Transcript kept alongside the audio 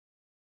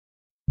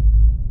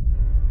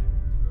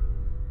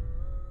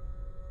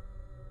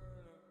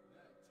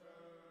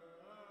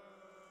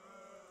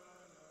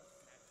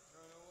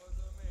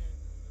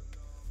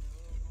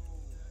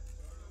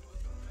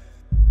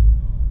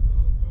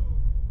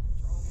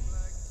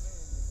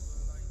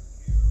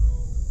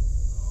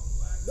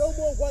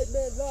more white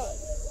man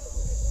lies.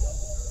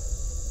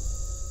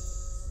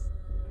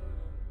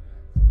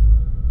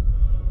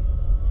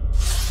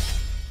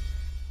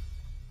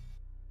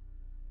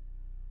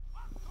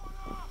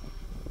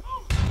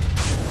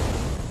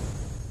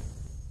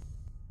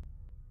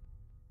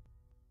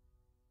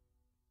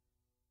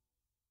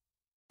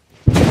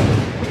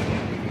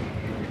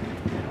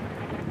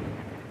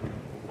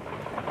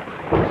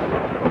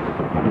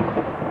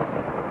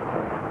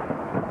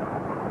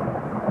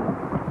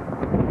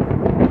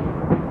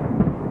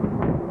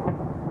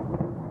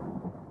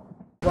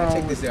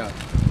 Check this out.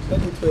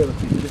 Let me tell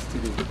people,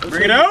 listen to this.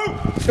 Bring it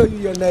out! Show you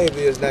your neighbor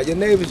is now. Your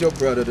neighbor is your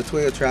brother, the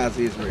 12 tribes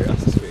of Israel.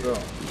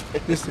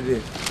 Listen to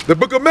this. The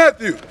book of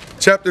Matthew,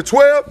 chapter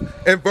 12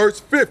 and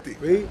verse 50.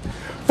 Read.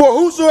 For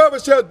whosoever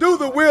shall do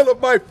the will of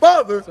my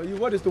Father. So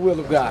what is the will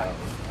of God?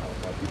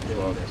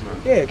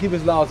 Yeah, keep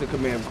his laws and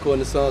commandments,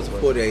 according to Psalms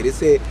 48. It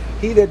said,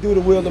 he that do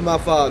the will of my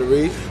Father,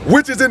 read.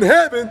 Which is in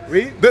heaven,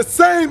 read. The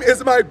same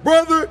is my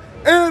brother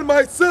and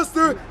my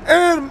sister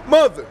and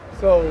mother.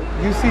 So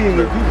you see, if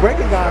you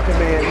breaking God's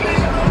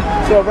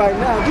commandments, so right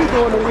now, you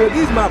doing the will,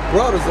 these my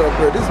brothers up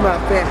here, this is my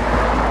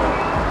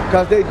family.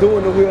 Because they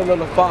doing the will of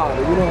the Father,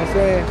 you know what I'm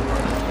saying?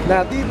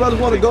 Now, if these brothers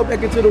want to go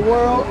back into the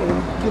world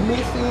and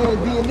commit sin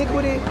and be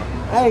iniquity,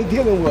 I ain't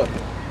dealing with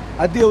them.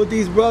 I deal with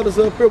these brothers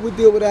up here, we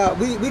deal with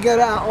we got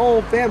our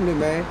own family,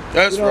 man.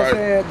 That's you know right. What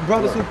I'm saying?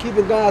 Brothers who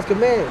keeping God's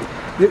commandments.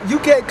 You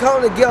can't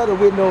come together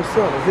with no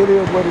sons, it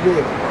is what it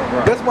is.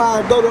 Right. That's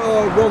why I go to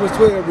Romans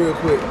 12 real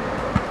quick.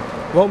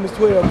 Romans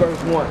 12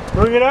 verse 1.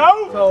 Bring it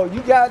out! So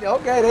you got,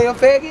 okay, they a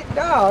faggot?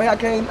 No,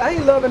 I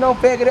ain't loving no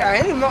faggot. I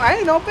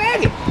ain't no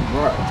faggot.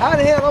 Right. How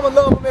the hell I'ma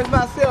love them as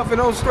myself and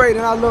I'm straight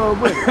and I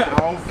love women?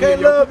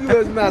 Can't love you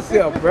as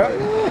myself, bro.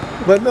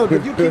 But look,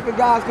 if you keeping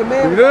God's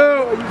commandments,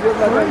 you just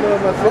like I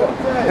love myself.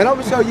 And I'm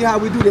gonna show you how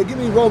we do that. Give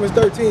me Romans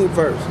 13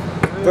 first,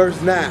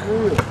 verse 9.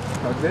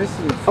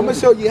 I'm gonna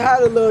show you how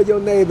to love your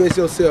neighbor as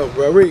yourself,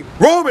 bro. Read.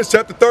 Romans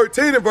chapter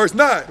 13 and verse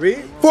 9.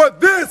 Read. For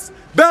this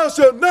thou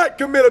shalt not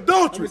commit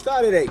adultery.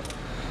 Start at 8.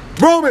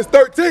 Romans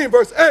 13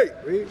 verse 8.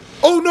 Read.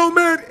 Owe no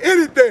man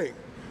anything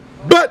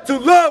but to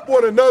love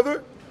one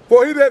another,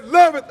 for he that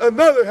loveth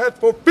another hath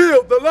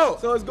fulfilled the law.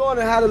 So it's going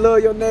to how to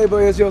love your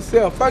neighbor as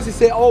yourself. First he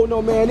said, owe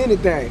no man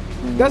anything.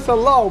 That's a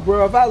law,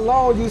 bro. If I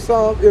loan you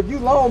something, if you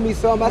loan me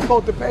something, I'm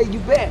supposed to pay you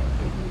back.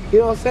 You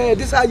know what I'm saying?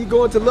 This is how you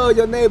going to love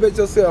your neighbor as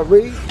yourself.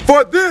 Read.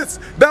 For this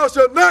thou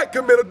shalt not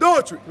commit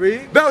adultery.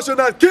 Read. Thou shalt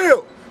not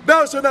kill.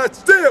 Thou shalt not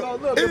steal. So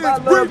look, it if I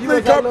is love you briefly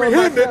as I love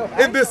comprehended myself,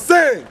 in this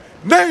saying,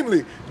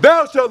 namely,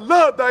 thou shalt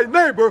love thy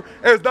neighbor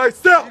as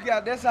thyself.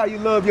 That's how you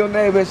love your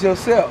neighbor as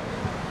yourself.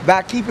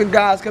 By keeping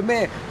God's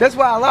command. That's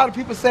why a lot of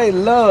people say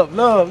love,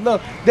 love,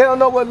 love. They don't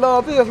know what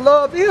love is.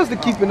 Love is the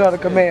keeping of the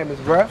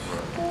commandments, bruh.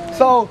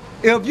 So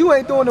if you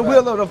ain't doing the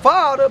will of the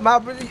Father,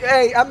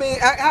 hey, I mean,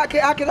 how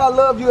can I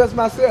love you as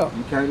myself?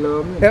 You can't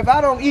love me. If I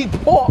don't eat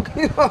pork,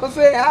 you know what I'm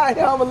saying? How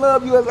I'm gonna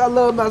love you as I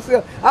love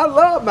myself? I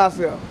love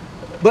myself.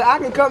 But I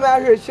can come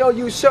out here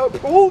and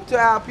prove to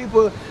our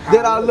people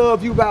that I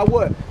love you by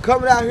what?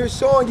 Coming out here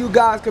showing you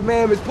God's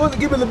commandments.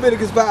 Give me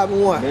Leviticus 5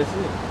 and 1. That's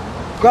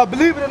it. Because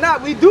believe it or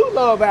not, we do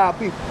love our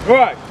people.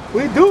 Right.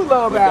 We do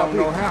love our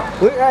people. Know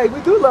how.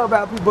 We do love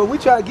our people, but we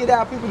try to get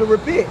our people to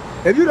repent.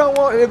 If you don't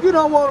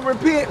want to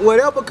repent,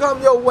 whatever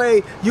comes your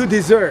way, you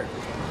deserve.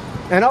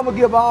 And I'm gonna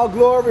give all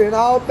glory and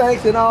all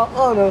thanks and all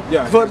honor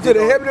to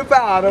the Heavenly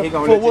Father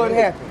for what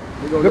happened.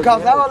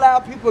 Because all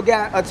our people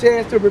got a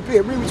chance to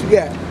repent. Read what you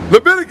got.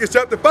 Leviticus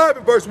chapter 5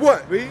 and verse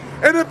 1. Read.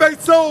 And if a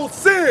soul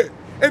sin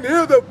and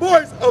hear the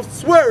voice of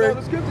swearing.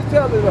 So the scripture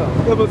tells it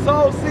though. If a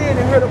soul sin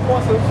and hear the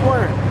voice of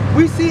swearing,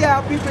 we see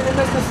our people in the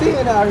midst of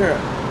sin out here.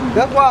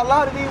 That's why a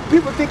lot of these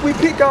people think we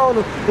pick on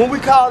them when we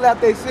call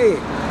out their sin.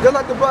 Just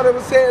like the brother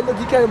was saying, look,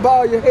 you can't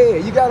bald your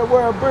head. You got to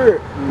wear a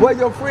beard. Where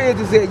your friends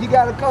is at. You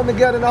got to come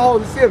together in the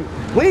Holy Assembly.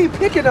 We ain't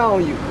picking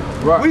on you.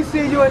 Right. We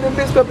see you in the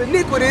midst of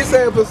iniquity,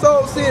 saying, if a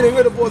soul sin and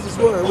hear the voice of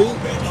swearing. Read.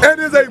 And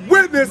is a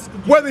witness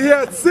whether he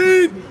hath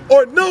seen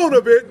or known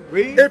of it.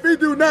 Read. If he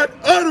do not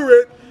utter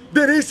it,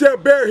 then he shall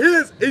bear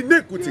his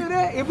iniquity.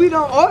 If we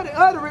don't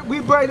utter it,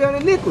 we bear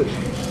that iniquity.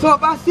 So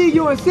if I see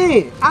you in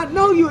sin, I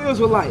know you're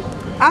Israelite.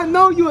 I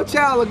know you're a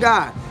child of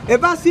God.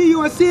 If I see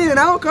you in sin and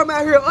I don't come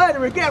out here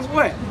uttering, guess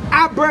what?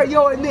 I bear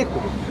your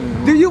iniquity.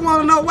 Do you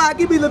want to know why?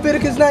 Give me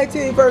Leviticus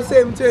 19 verse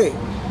 17.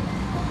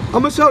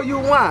 I'm going to show you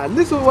why.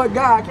 Listen to what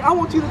God, I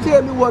want you to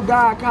tell me what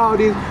God called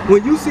this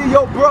when you see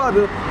your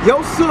brother,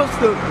 your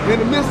sister in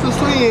the midst of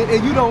sin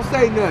and you don't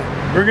say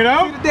nothing. Bring it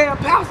out. See, the damn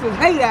pastors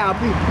hate our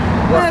people.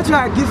 They ain't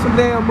trying to get some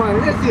damn money.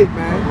 That's it,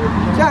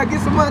 man. Trying to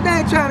get some money. They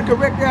ain't trying to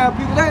correct our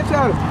people. They ain't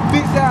trying to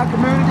fix our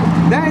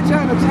community. They ain't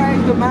trying to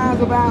change the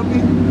minds of our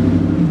people.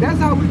 That's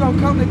how we gonna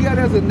come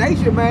together as a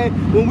nation,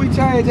 man, when we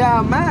change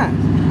our minds.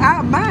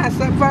 Our mind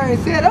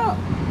frame set up.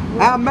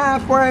 Our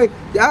mind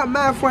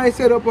frame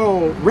set up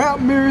on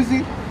rap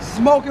music,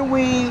 smoking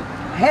weed,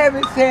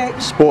 having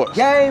sex, sports,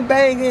 game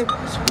banging,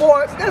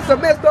 sports. That's a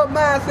messed up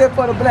mindset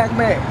for the black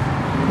man.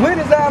 When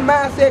is our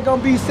mindset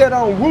gonna be set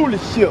on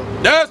rulership?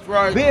 That's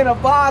right. Being a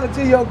father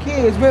to your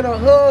kids, being a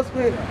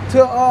husband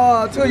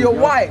to your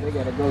wife.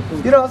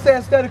 You know what I'm saying?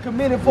 Instead of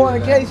committing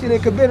fornication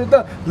and committing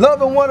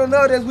loving one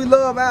another as we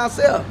love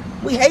ourselves.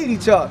 We hate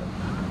each other.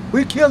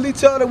 We kill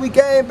each other. We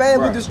gang bang.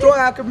 We destroy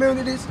our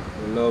communities.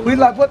 We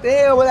like what the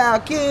hell with our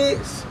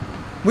kids.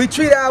 We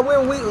treat our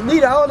women. We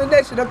the only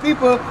nation of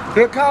people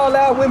that call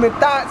our women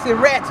thoughts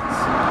and ratchets.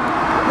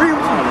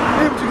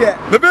 Read what you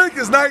got.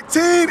 Leviticus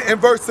 19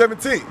 and verse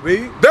 17.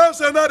 Read. Thou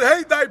shalt not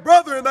hate thy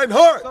brother in thine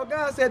heart. So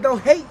God said,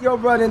 don't hate your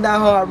brother in thy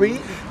heart. Read.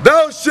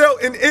 Thou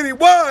shalt in any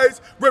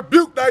wise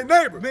rebuke thy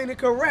neighbor. Meaning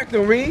correct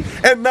him. Read.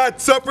 And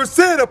not suffer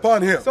sin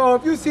upon him. So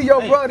if you see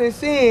your brother in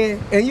sin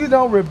and you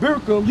don't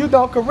rebuke him, you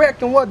don't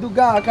correct him, what do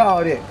God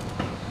call that?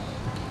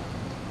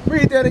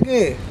 Read that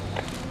again.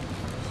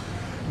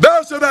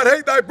 Thou shalt not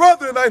hate thy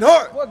brother in thine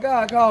heart. What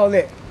God call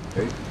that?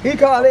 He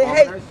called it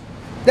hate.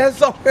 That's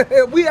so.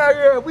 We out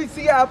here, we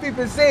see our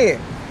people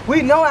sin.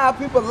 We know our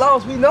people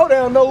lost. We know they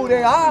don't know who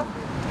they are.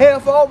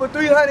 And for over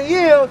 300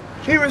 years,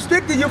 he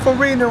restricted you from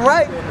reading and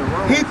writing.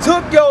 He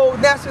took your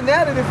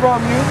nationality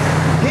from you.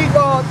 He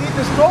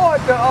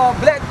destroyed the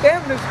black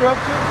family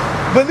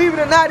structure. Believe it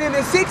or not, in the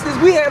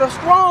 60s, we had a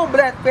strong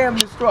black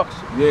family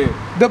structure.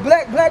 Yeah. The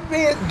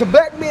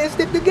black men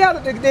stick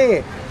together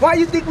then. Why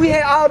you think we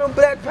had all them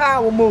black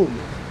power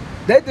movements?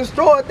 They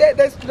destroyed that.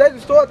 They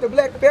destroyed the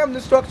black family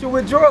structure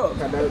with drugs.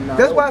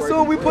 That's why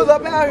soon we pull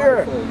up out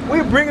here,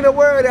 we bringing the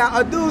word out.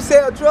 A dude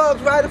sell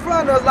drugs right in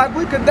front of us like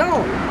we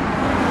condone.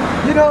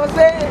 You know what I'm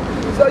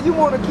saying? So you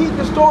want to keep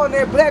destroying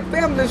that black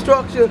family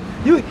structure.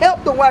 You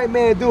help the white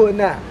man do it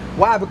now.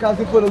 Why? Because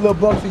he put a little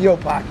bucks in your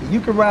pocket. You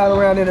can ride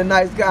around in a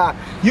nice car.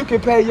 You can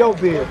pay your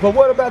bill. But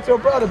what about your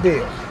brother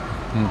bill?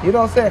 You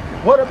know what I'm saying?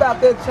 What about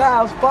that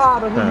child's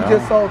father who you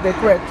just sold that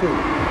crack to?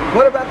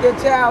 What about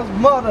that child's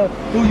mother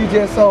who you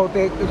just sold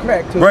that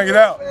crack to? Bring it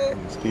out.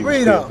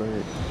 Read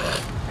on.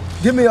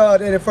 Give me all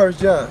that in 1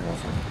 John.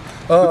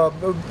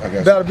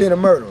 About being a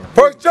murderer.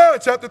 1 John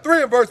chapter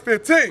 3 and verse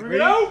 15.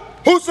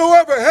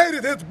 Whosoever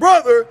hated his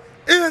brother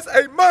is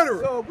a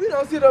murderer. So we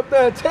don't sit up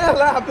there and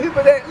tell our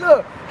people that,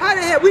 look, how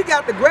the hell we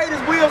got the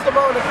greatest wisdom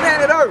on the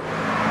planet Earth.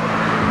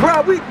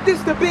 Bro, this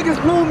is the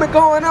biggest movement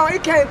going on.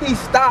 It can't be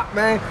stopped,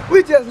 man.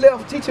 We just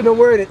left teaching the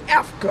word in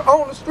Africa,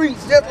 on the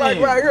streets, just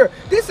like right here.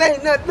 This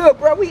ain't nothing. Look,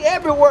 bro, we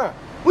everywhere.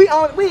 We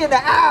in the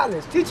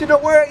islands, teaching the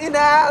word in the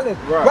islands.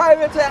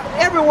 Right into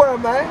everywhere,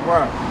 man.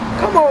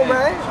 Come on,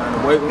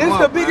 man. This is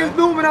the biggest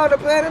movement on the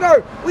planet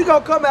Earth. We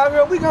gonna come out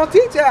here, we gonna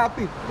teach our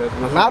people.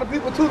 A lot of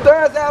people,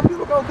 2/3 of our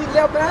people gonna be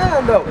left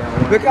behind though,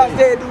 because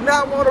they do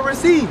not want to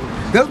receive.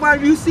 That's why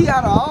you see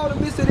out of all the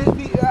midst of the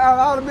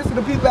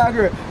people out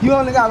here, you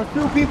only got a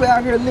few people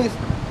out here listening.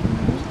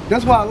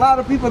 That's why a lot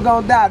of people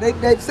gonna die.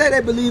 They say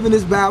they believe in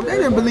this Bible. They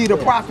didn't believe the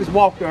prophets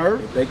walked the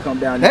earth. They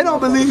don't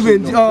believe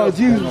in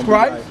Jesus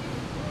Christ.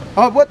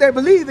 What they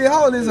believe in,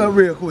 hold this up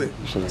real quick.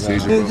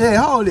 Yeah,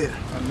 hold it.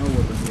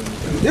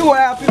 This is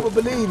what our people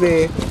believe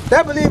in.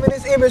 They believe in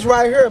this image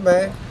right here,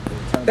 man.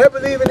 They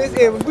believe in this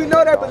image. We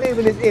know they believe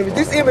in this image.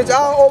 This image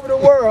all over the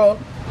world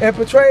and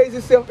portrays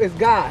itself as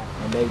God.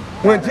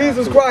 When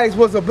Jesus Christ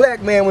was a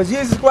black man, when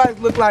Jesus Christ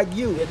looked like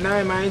you, looked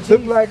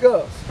like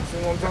us.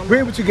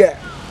 Read what you got.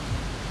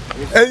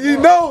 And you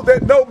know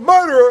that no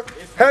murderer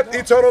hath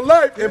eternal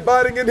life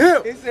abiding in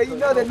him. He said, you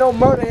know that no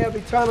murderer have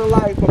eternal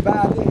life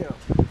abiding in him.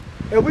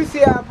 If we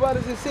see our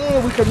brothers in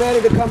sin, we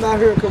commanded to come out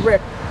here and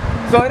correct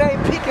them. So it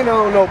ain't picking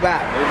on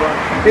nobody.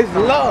 It's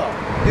love.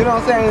 You know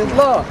what I'm saying? It's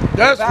love.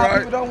 That's if right.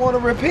 If people don't want to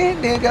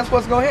repent, then guess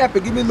what's going to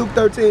happen? Give me Luke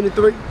 13 and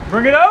 3.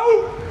 Bring it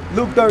out.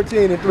 Luke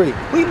 13 and 3.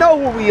 We know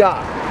who we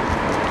are.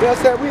 You know what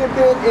I'm saying? We have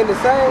been in the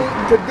same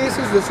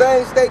conditions, the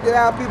same state that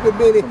our people have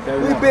been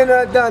in. We've been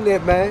done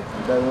that, man.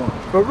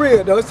 For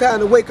real, though. It's time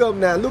to wake up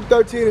now. Luke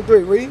 13 and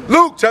 3. Read.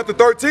 Luke chapter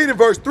 13 and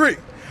verse 3.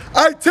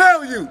 I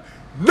tell you,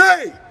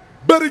 nay,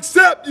 but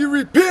except you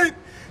repent,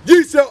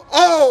 ye shall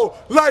all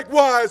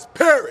likewise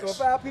perish. So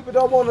if our people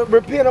don't want to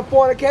repent of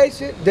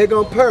fornication, they're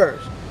going to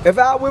perish. If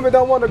our women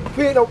don't want to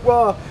repent of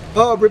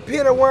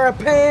wearing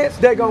pants,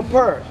 they're going to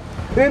perish.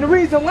 And the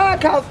reason why,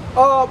 because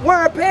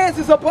wearing pants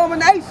is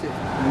abomination.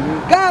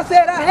 God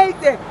said, I hate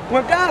that.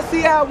 When God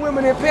see our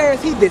women in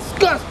pants, he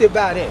disgusted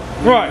by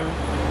that. Right.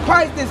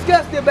 Christ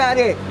disgusted by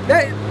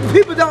that.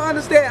 People don't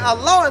understand.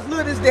 Allah is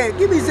little as that.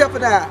 Give me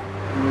Zephaniah.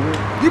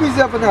 Give me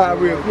Zephaniah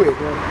real quick.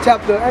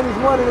 Chapter, and it's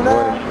 1 and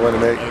 9. 1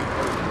 and 8.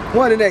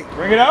 1 and 8.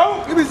 Bring it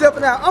out. Give me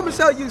Zephaniah. I'm going to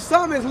show you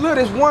some as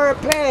little as wearing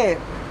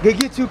pants can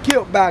get you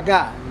killed by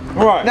God.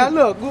 Right. Now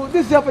look,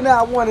 this is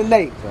Zephaniah 1 and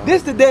 8.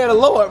 This is the day of the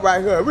Lord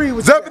right here. Read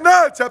what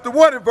Zephaniah chapter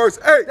 1 and verse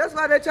 8. That's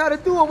why they try to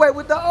do away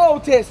with the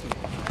Old Testament.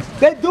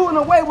 They're doing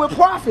away with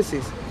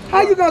prophecies.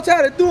 How you gonna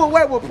try to do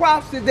away with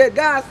prophecies that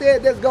God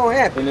said that's gonna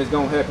happen? And it's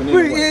gonna happen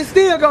anyway. It's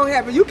still gonna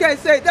happen. You can't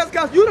say that's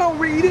because you don't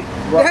read it.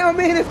 Right. That don't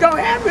mean it's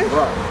gonna happen.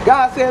 Right.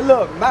 God said,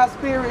 look, my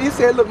spirit, he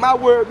said, look, my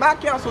word, my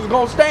counsel is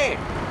gonna stand.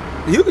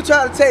 You can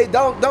try to say,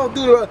 don't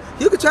do the,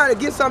 you can try to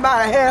get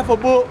somebody half a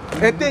book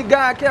and think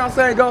God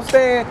counsel ain't gonna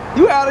stand.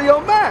 You out of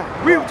your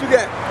mind. Read what you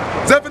got.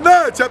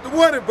 Zephaniah chapter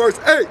 1 and verse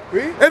 8.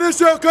 Read. And it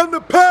shall come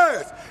to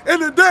pass in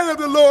the day of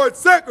the Lord's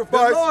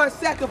sacrifice. The Lord's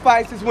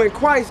sacrifice is when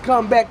Christ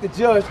come back to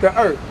judge the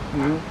earth.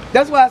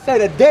 That's why I say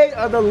the day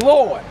of the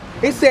Lord.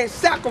 It says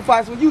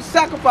sacrifice. When you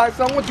sacrifice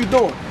something, what you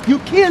doing? You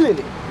killing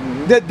it.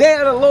 The day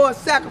of the Lord's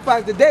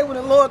sacrifice, the day when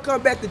the Lord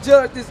come back to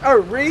judge this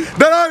earth. Read.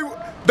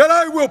 That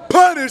I will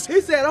punish.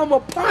 He said, I'm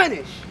going to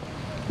punish.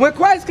 When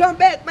Christ come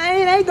back,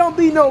 man, it ain't going to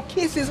be no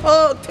kisses,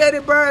 hugs, teddy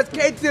bears,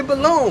 cakes, and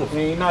balloons. He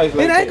ain't nice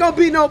like it ain't going to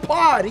be no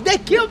party. They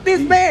killed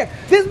this man.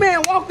 This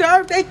man walked the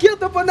earth. They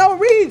killed him for no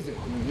reason.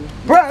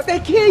 Bruh, if they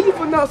kill you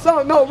for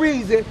no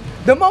reason,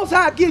 the Most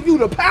High give you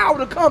the power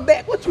to come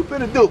back. What you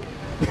finna do?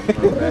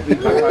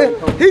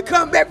 He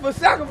come back for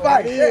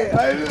sacrifice.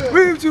 Yeah.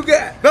 Read what you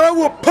got. That I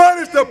will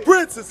punish the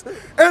princes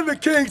and the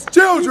king's He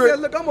children. said,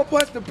 look, I'm going to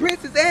punish the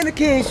princes and the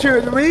king's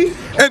children. Read.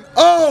 And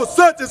all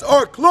such as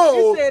are He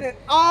clothed said, and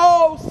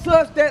all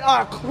such that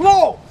are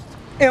clothed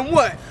in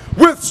what?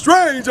 with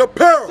strange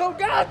apparel. So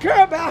God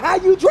care about how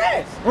you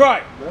dress.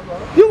 Right.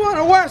 You want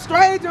to wear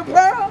strange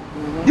apparel?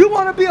 You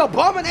want to be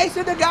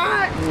abomination to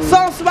God?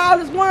 Some small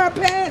as wearing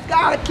pants,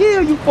 God will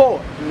kill you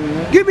for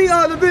it. Give me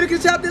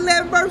Leviticus chapter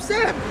 11 verse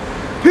 7.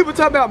 People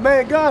talk about,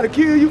 man, God will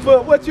kill you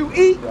for what you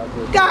eat.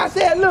 God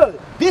said, look,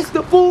 this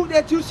the food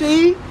that you should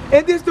eat,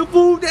 and this the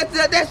food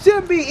that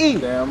shouldn't be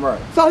eaten. Damn right.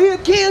 So he'll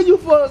kill you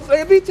for, so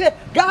if he tell,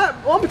 God,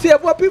 I'm going to tell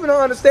you what people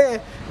don't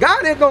understand.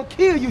 God ain't going to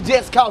kill you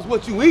just cause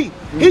what you eat.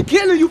 He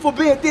killing you for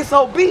being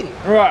disobedient.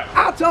 Right.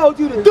 I told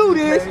you to do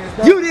this,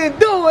 you didn't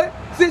do it.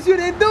 Since you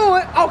didn't do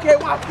it, okay,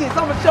 watch this.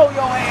 I'm going to show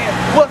your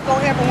ass what's going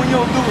to happen when you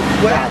don't do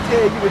what I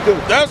tell you to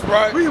do. That's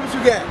right. Read what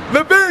you got.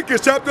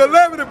 Leviticus chapter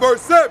 11 and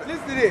verse 7.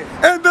 Listen to this.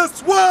 And the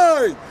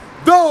swine,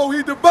 though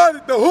he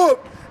divided the hoof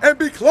and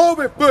be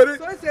cloven footed,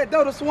 So it said,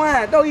 though the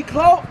swine, though he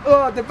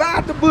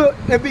divide the book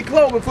and be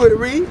cloven footed,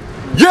 read.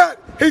 yet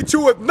he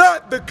cheweth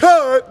not the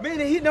cud.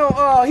 Meaning he don't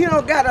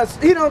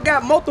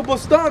got multiple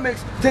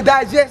stomachs to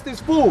digest his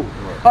food.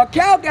 A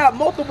cow got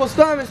multiple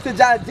stomachs to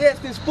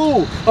digest his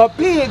food. A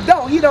pig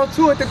don't. He don't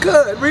chew at the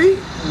cud. Read.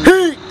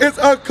 He is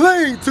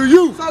unclean to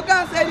you. So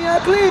God said he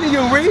unclean to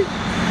you. Read.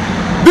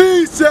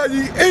 These shall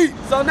ye eat.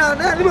 So now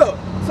look.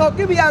 So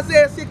give me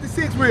Isaiah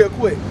 66 real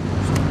quick.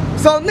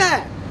 So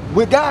now,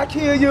 will God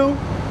kill you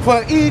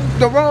for eating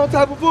the wrong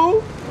type of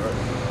food?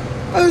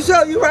 Let me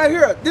show you right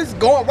here. This is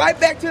going right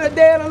back to the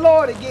day of the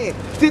Lord again.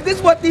 See, this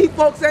is what these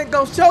folks ain't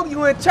gonna show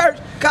you in church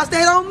because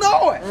they don't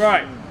know it.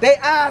 Right. Their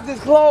eyes is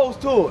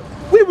closed to it.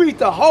 We read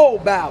the whole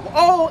Bible,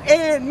 Old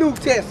and New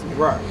Testament.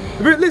 Right.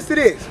 Listen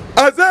to this.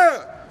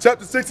 Isaiah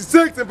chapter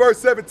 66 and verse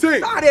 17.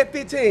 Start at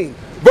 15.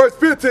 Verse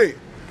 15.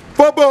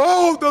 For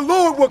behold, the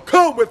Lord will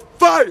come with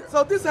fire.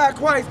 So this is how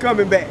Christ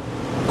coming back.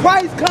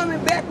 Christ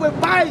coming back with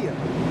fire.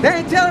 They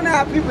ain't telling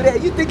our people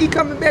that. You think he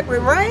coming back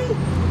with rain?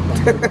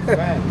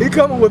 He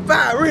coming with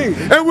fire. Read.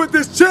 And with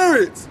his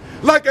chariots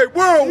like a He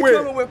whirlwind.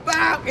 coming with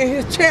fire and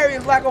his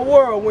chariots like a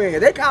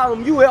whirlwind. They call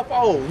them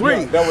UFOs.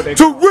 Read. That's what they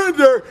To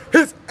render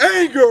his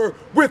anger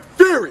with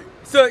fury.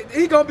 So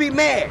he gonna be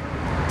mad.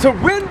 To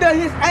render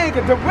his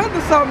anger. To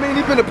render something means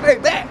he finna pay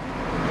back.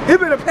 He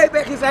finna pay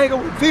back his anger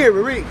with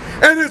fury. Read.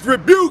 And his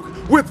rebuke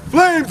with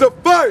flames of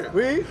fire.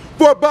 Read.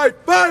 For by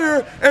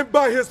fire and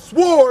by his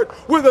sword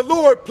will the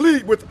Lord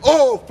plead with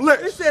all It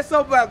flesh. says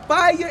so by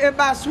fire and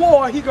by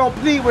sword he gonna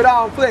plead with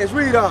all flesh.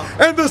 Read on.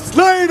 And the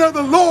slain of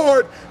the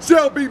Lord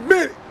shall be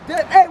many.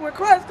 Hey, when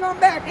Christ come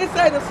back, it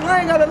say the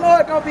slaying of the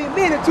Lord gonna be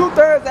many.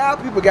 2/3 of our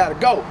people gotta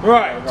go.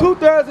 Right.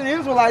 2/3 of the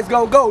Israelites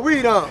gonna go.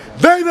 Read on.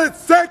 They that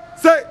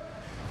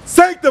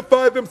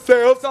sanctify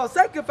themselves. So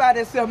sanctify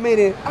themselves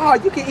meaning, oh,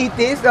 you can eat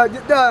this.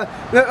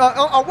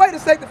 A way to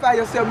sanctify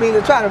yourself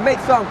meaning to try to make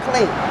something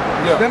clean.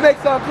 Yeah. To make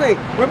something clean.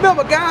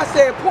 Remember, God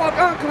said pork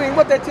unclean.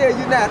 What they tell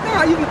you now?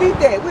 No, you can eat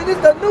that. Well, this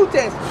is the New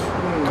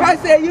Testament.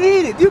 Christ said you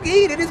eat it. You can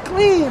eat it. It's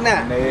clean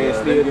now.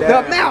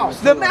 The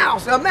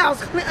mouse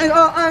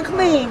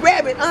unclean.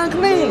 Rabbit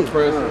unclean.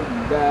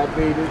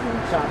 Diabetes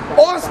and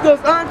Oysters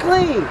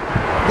unclean.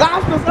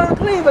 Lobsters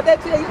unclean. But they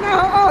tell you,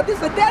 no, oh, this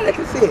is a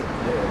delicacy.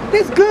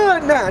 This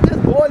good now.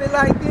 Just boil it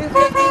like this,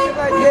 just eat it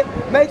like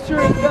that. Make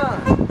sure it's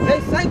done. They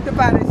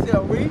sanctify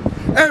themselves, read.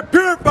 And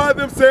purify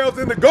themselves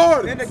in the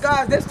garden. In the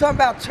gods, that's talking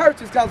about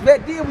churches, because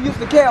back then we used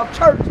to have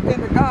church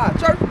in the God.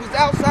 Church was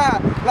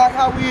outside like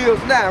how we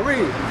is now,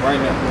 read. right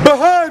now.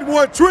 Behind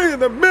one tree in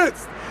the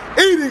midst,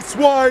 eating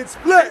swine's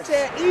flesh. They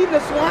said, eating the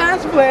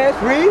swine's flesh,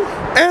 read.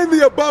 And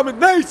the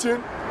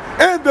abomination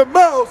and the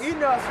mouse Eating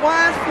the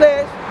swine's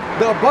flesh,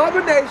 the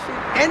abomination,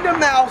 and the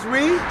mouse,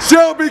 read.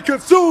 shall be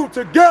consumed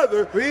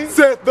together, Read.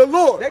 saith the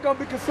Lord. They're going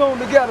to be consumed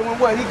together when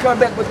what? He come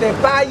back with that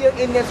fire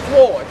and that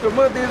sword to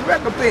murder his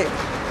recompense.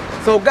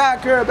 So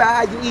God care about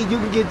how you eat, you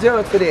can get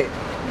judged for that.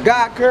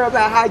 God care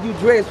about how you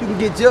dress, you can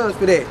get judged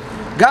for that.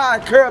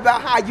 God care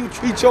about how you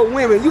treat your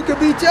women, you can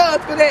be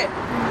judged for that.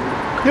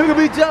 You can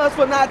be judged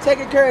for not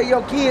taking care of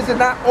your kids and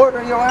not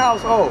ordering your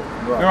household.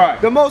 Right.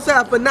 The Most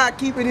High for not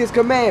keeping his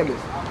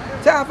commandments.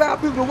 Time for our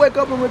people to wake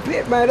up and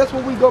repent, man. That's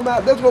what we come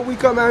out. That's what we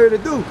come out here to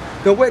do.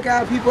 To wake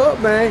our people up,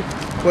 man.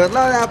 Well, a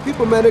lot of our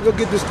people, man, they're gonna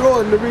get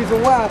destroyed, and the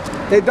reason why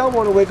they don't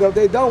want to wake up,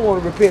 they don't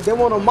want to repent. They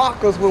want to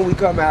mock us when we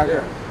come out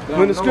here.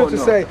 When the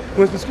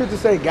scriptures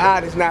say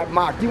God is not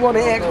mocked, you want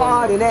to act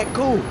hard and act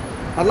cool.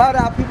 A lot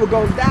of our people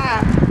gonna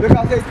die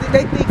because they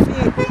think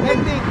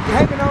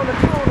hanging on the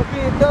corner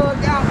being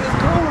dug out is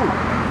cool.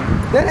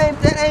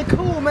 That ain't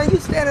cool, man. You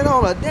standing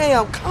on a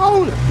damn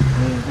corner.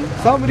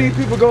 Some of these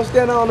people gonna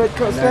stand on this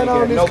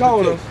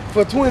corner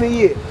for 20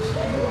 years,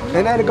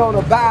 and they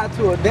gonna buy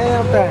to a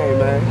damn thing,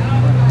 man.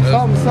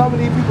 Some of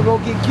these people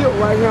gonna get killed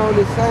right here on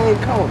this same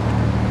corner.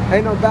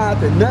 Ain't no buy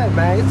to nothing,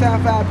 man. It's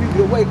time for our people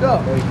to wake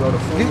up.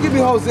 Give me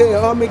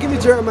Hosea. Give me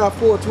Jeremiah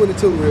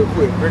 4:22 real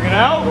quick. Bring it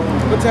out.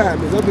 What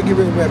time is it? I'm gonna get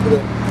ready to wrap it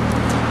up.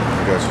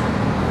 Yes.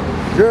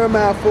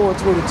 Jeremiah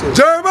 4:22.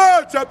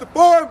 Jeremiah chapter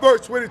 4 and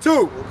verse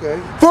 22. Okay.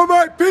 For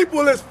my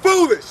people is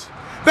foolish.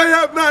 They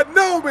have not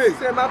known me. He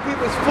said my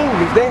people is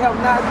foolish. They have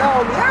not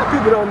known me. Our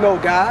people don't know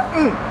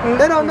God.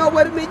 They don't know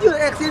what it means. You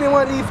ask any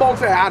one of these folks,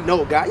 say, I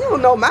know God. You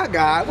don't know my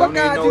God. What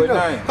God you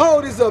know?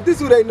 Hold this up. This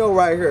is who they know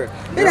right here.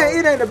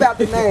 It ain't about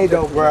the name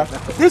though, bro.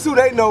 This is who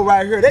they know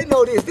right here. They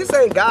know this. This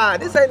ain't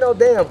God. This ain't no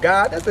damn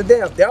God. That's the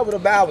damn devil the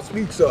Bible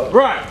speaks of.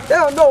 Right. They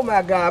don't know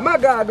my God. My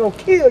God gonna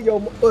kill your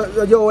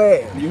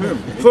ass. You hear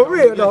me? For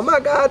real though.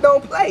 My God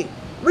don't play.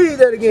 Read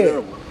that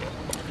again.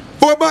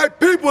 For my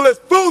people is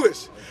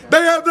foolish.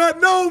 They have not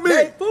known me.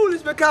 They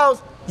foolish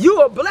because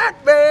you a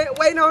black man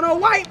waiting on a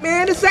white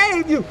man to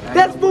save you.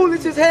 That's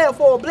foolish as hell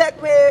for a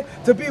black man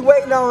to be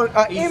waiting on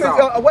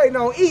waiting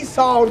on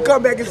Esau to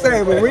come back and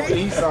save him. Read.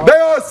 They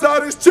are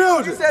Saul's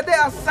children. He said they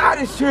are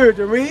Saul's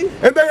children. Read.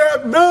 And they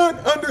have none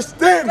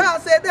understanding.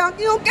 God said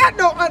you don't got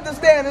no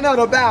understanding of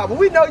the Bible.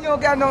 We know you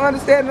don't got no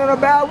understanding of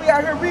the Bible. We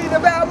out here reading the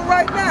Bible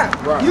right now.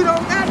 Right. You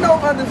don't got no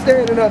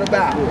understanding of the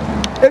Bible.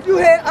 If you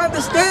had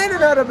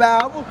understanding of the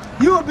Bible,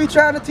 you would be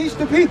trying to teach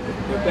the people.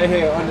 If they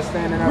had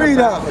understanding of the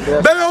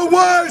Bible. They are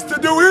wise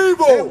to do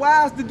evil. They're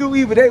wise to do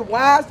evil. They're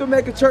wise to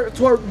make a church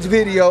twerk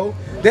video.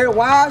 They're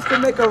wise to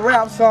make a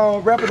rap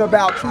song rapping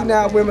about treating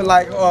our women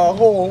like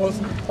whores,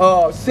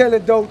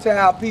 selling dope to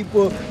our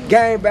people,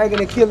 gang banging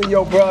and killing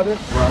your brother.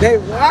 Right. They're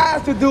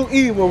wise to do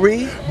evil,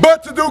 Reed.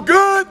 But to do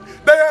good,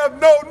 they have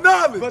no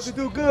knowledge. But to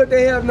do good,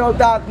 they have no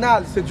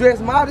knowledge. To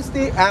dress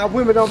modesty, our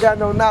women don't got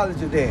no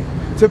knowledge of that.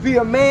 To be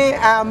a man,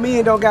 our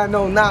men don't got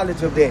no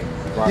knowledge of that.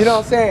 Right. You know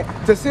what I'm saying?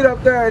 To sit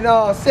up there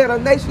and set a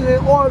nation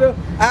in order,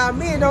 our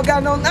men don't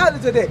got no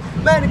knowledge of that.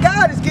 Man,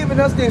 God is giving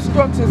us the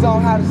instructions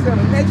on how to set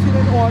a nation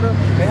in order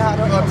and how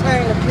to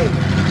attain a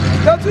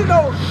kingdom. Don't you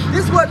know,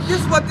 this what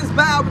this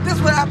Bible, this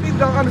what our people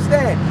don't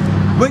understand.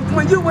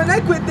 When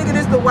they quit thinking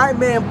it's the white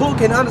man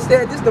book and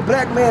understand this the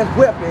black man's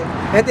weapon,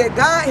 and that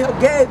God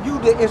gave you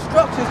the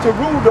instructions to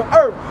rule the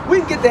earth, we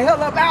can get the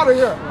hell up out of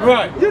here.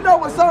 Right. You know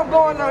when something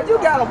going on, you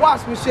got a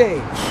wash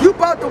machine. You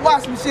bought the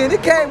wash machine,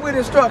 it came with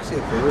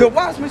instructions. The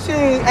wash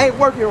machine ain't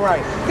working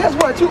right. Guess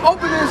what? You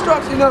open the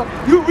instruction up,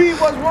 you read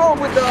what's wrong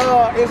with the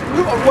wash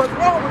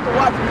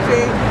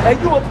machine, and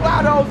you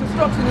apply those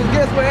instructions, and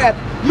guess what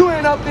happens? You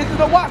end up fixing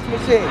the wash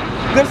machine.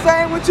 The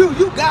same with you.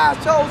 You God's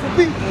chosen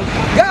people.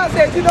 God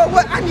said, you know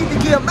what? I need to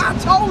give my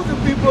chosen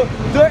people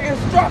the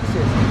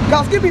instructions.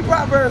 Cause give me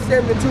Proverbs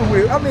 72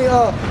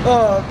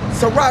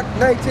 Sirach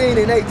 19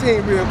 and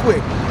 18 real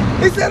quick.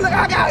 He said, look,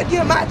 I gotta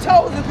give my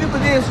chosen people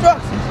the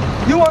instructions.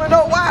 You wanna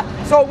know why?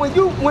 So when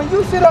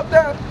you sit up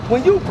there,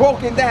 when you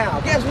broken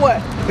down, guess what?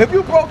 If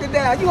you broken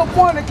down, you a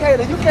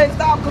fornicator, you can't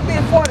stop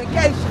committing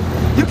fornication.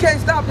 You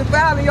can't stop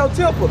defiling your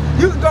temple.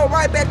 You can go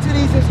right back to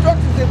these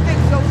instructions and fix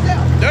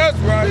yourself. That's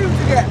right. See what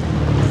you got.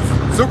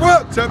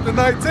 Sirach chapter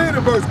 19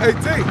 and verse 18.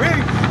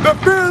 Read. The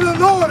fear of the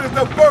Lord is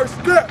the first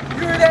step.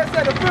 You hear that?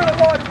 Say the fear of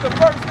the Lord is the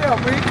first step.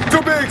 Read.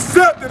 To be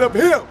accepted of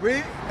him.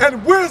 Read.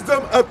 And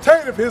wisdom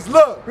obtaineth his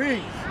love.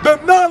 Read. The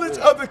knowledge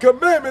of the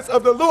commandments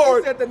of the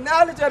Lord. He said the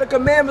knowledge of the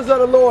commandments of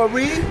the Lord,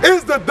 read.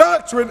 Is the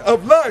doctrine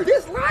of life.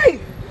 This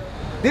life.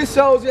 This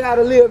shows you how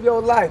to live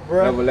your life,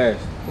 bro.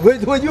 Everlasting.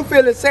 When you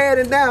feeling sad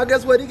and down,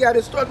 guess what? He got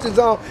instructions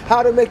on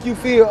how to make you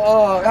feel,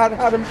 how to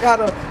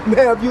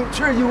have you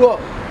cheer you up.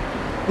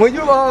 When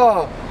you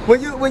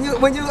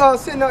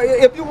sitting,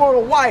 if you want a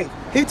wife,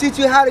 he teach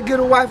you how to get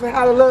a wife and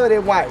how to love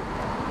that wife.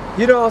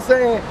 You know what I'm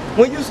saying?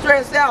 When you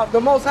stress out,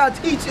 the Most High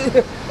teach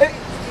you.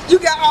 You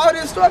got all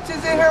the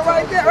instructions in here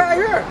right there, right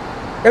here.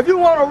 If you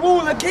want to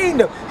rule the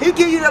kingdom, he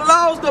give you the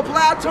laws to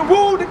apply to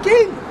rule the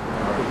kingdom.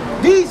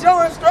 These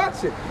your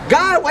instructions.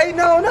 God waiting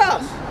on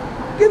us.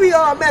 Give me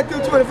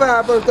Matthew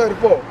 25, verse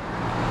 34.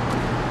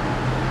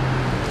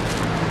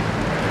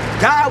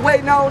 God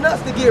waiting on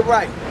us to get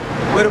right.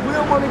 But if we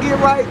don't want to get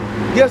right,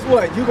 guess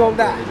what? You gonna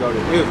die. Go to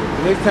Israel.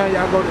 Next time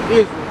y'all go to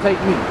Israel, take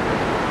me.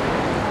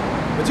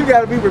 But you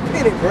gotta be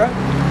repentant, bro.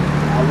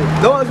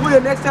 Those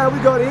will, next time we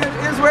go to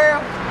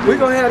Israel, we're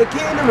gonna have the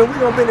kingdom and we're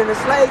gonna be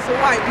enslaved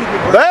some white people,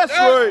 bro. That's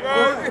right.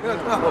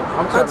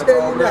 I'm trying to go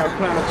over there and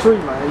plant a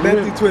tree, man.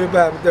 Matthew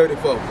 25 and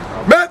 34.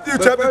 Matthew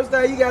chapter. The first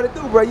thing you gotta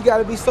do, bro, you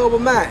gotta be sober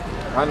minded.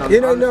 I know.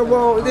 It ain't nothing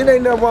wrong. It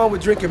ain't nothing wrong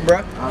with drinking, bro.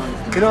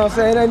 You know what I'm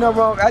saying? It ain't nothing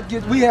wrong.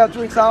 We have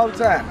drinks all the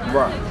time.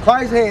 Right.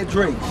 Christ had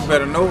drinks. You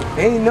better know.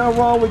 Ain't nothing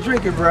wrong with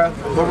drinking, bro.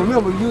 But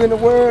remember, you in the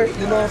Word.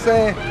 You know what I'm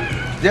saying?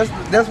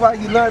 That's why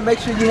you learn. Make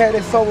sure you have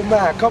that sober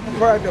mind. Come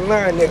prepared to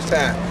learn next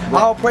time.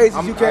 All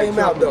praises you came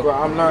out though. Bro,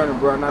 I'm learning,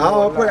 bro.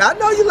 I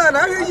know you learning.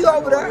 I hear you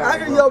over there. I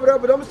hear you over there.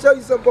 But I'm gonna show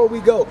you something before we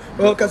go,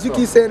 because you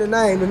keep saying the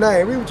name.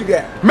 Read what you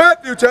got.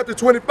 Matthew chapter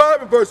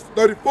 25 and verse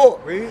 34.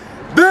 Read.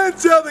 Then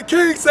shall the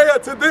king say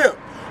unto them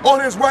on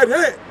his right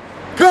hand,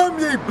 Come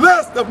ye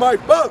blessed of my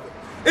Father,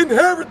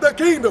 inherit the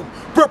kingdom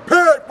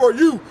prepared for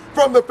you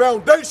from the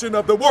foundation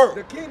of the world.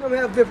 The kingdom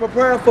has been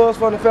prepared for us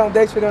from the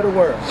foundation of the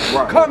world.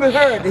 Right. Come and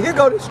heard it. Here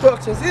go the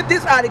instructions.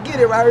 This how to get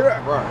it right here.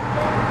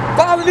 Right.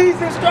 Follow these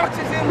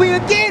instructions and we'll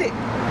get it.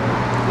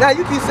 Now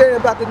you keep saying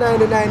about the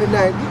 99.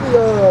 Give me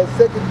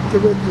 2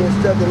 Corinthians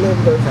chapter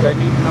 11 verse 8. They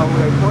need to know who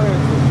they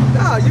praying to.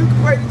 No, you can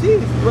pray to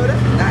Jesus, bro.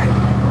 That's his name.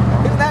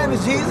 His name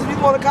is Jesus. You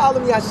want to call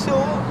him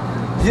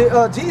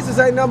Yeshua? Jesus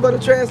ain't nothing but a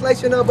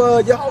translation of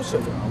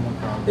Yehoshua.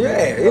 Yeah,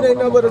 it ain't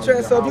nothing but a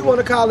translation. So if you want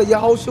to call it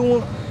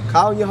Yehoshua,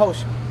 call him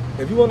Yehoshua.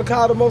 If you want to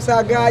call the Most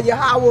High God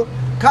Yahweh,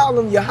 call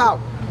him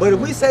Yahweh. But if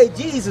we say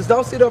Jesus,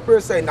 don't sit up here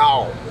and say,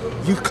 no,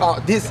 you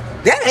call this,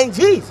 that ain't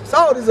Jesus.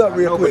 Hold this up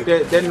real quick.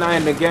 That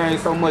name to gain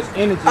so much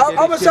energy. I'm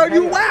going to show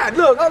you why.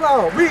 Look, hold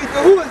on. Read.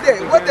 Who is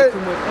that?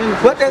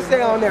 What that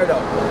say on there, though?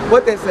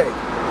 What that say?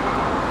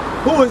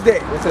 Who is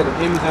that? What's that,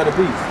 the image of the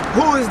beast?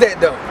 Who is that,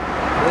 though?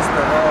 It's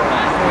the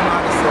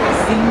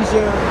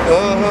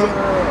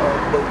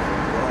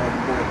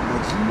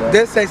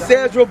They say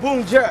Cedra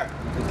Bonjour.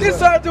 This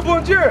Cedra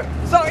Bonjour.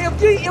 So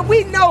if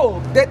we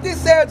know that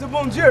this Cedra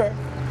Bonjour,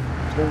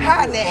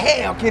 how in the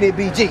hell can it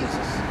be Jesus?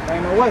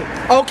 Ain't no way.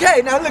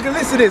 Okay, now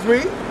listen to this,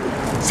 read.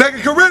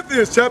 2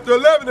 Corinthians chapter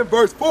 11 and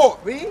verse 4.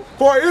 Read.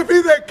 For if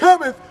he that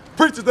cometh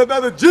preacheth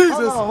another Jesus.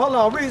 Hold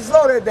on, read,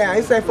 slow that down.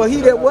 He said, for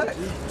he that what?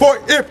 For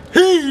if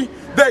he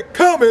that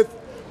cometh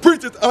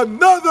preacheth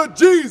another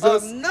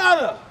Jesus.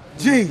 Another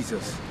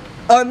Jesus.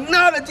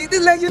 Another Jesus.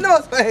 This let you know,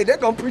 hey, they're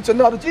going to preach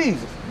another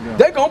Jesus. Yeah.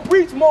 They're going to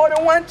preach more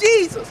than one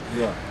Jesus.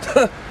 Yeah.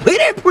 We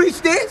didn't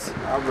preach this.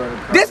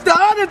 This the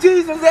other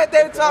Jesus that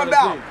they're talking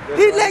about.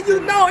 He let you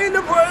know in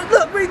the word.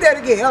 Look, read that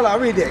again. Hold on,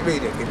 read that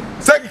again.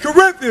 2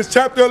 Corinthians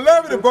chapter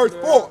 11 and verse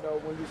 4.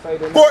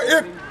 For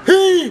if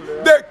he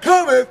that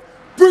cometh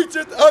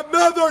preacheth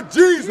another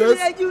Jesus. He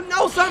let you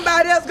know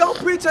somebody else going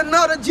to preach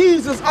another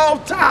Jesus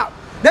on top.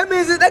 That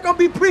means that they're going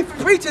to be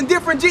preaching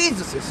different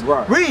Jesuses.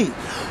 Right. Read.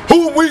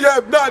 Whom we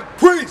have not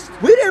preached.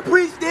 We didn't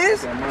preach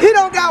this. He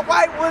don't got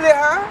white woolly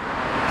hair.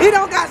 He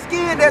don't got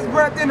skin that's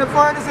burnt in the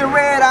furnace and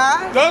red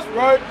eyes. That's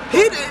right.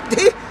 He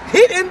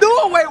didn't do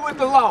away with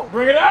the law.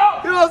 Bring it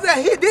out. You know what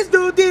I'm saying? This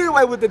dude did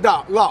away with the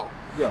law.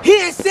 Yeah. He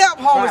accept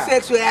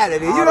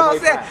homosexuality. You know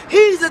what I'm saying?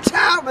 He's a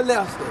child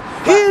molester.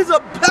 He's a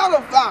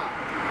pedophile.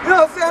 You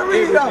know what I'm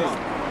saying? Read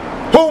on.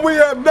 Whom we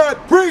have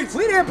not preached.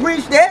 We didn't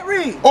preach that.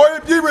 Read. Or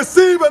if ye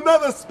receive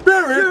another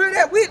spirit. You hear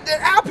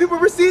that? Our people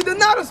received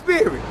another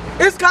spirit.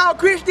 It's called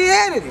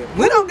Christianity.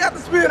 We don't got the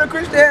spirit of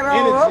Christianity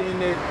on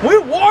us.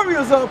 We're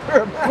warriors up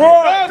here, man.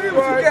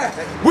 Right.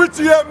 Which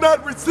ye have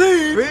not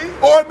received. Read.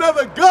 Or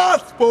another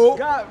gospel.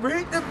 God,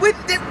 read. We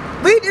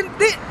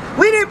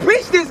didn't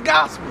preach this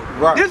gospel.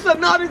 Right. This is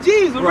another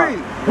Jesus. Right.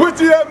 Read. Which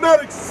ye have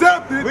not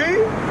accepted.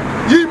 Read.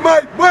 Ye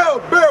might well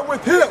bear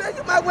with him.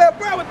 You might well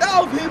bear with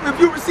those people if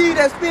you receive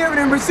that spirit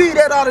and receive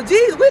that other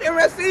Jesus. We didn't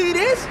receive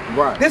this.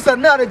 Right. This is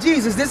another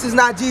Jesus. This is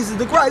not Jesus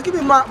the Christ. Give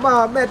me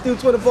my Matthew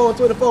 24 and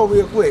 24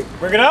 real quick.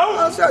 Bring it out.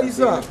 I'll show you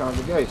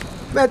something.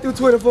 Matthew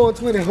 24 and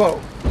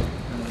 24.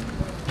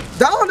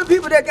 The only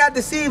people that got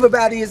deceived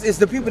about this is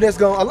the people that's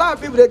going. A lot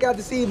of people that got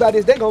deceived by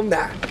this, they're going to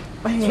die.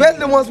 Especially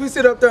the ones we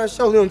sit up there and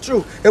show them the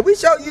truth. If we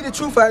show you the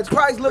truth, as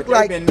Christ looked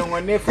like, been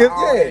knowing this for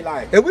all their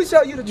life. If we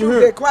show you the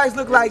truth that Christ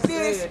looked like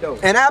this,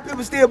 and our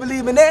people still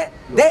believe in that,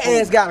 that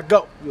ass gotta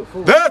go.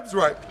 That's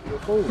right.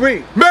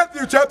 Read.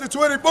 Matthew chapter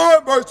 24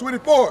 and verse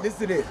 24.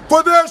 Listen to this.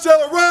 For there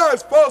shall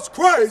arise false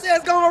Christ. It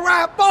says gonna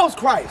arise false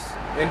Christ.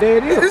 And there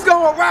it is. It's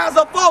gonna rise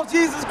a false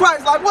Jesus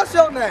Christ. Like, what's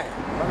your name?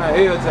 I'm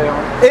LJ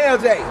on it.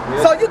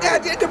 LJ. So you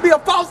got, it could be a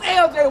false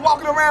LJ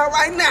walking around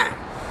right now.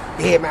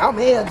 Yeah, man, I'm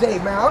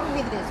LJ, man. I'm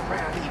the nigga that's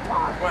around these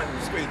parts running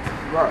the street.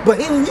 Right. But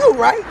he ain't you,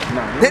 right?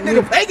 Nah, that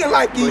nigga faking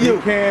like he you.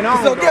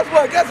 So guess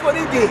what? Guess what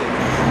he did?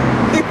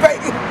 He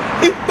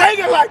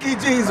faking like he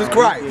Jesus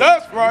Christ.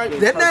 That's right.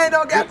 That name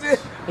don't got to,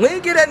 we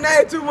ain't get that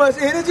name too much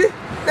energy.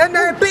 That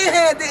name been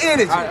had the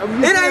energy.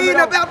 It ain't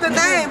even about the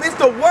name, it's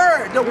the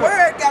word. The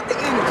word got the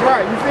energy.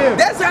 Right, you feel me?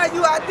 That's how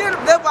you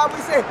identify. That's why we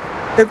say,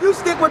 if you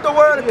stick with the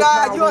word of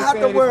God, you don't have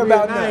to worry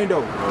about nothing.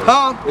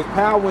 Huh? It's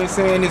power in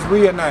saying his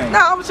real name.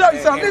 Nah, I'm gonna show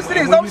you something. Listen to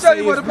this. I'm gonna show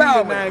you what the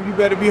power is. You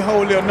better be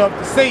holy enough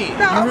to say it.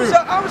 Nah, I'm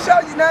gonna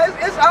show you now.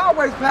 It's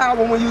always power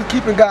when you're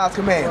keeping God's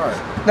commandments.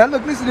 Right. Now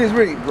look, listen to this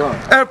read.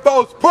 Right. And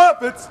false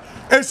prophets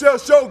and shall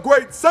show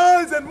great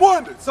signs and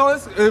wonders. So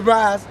it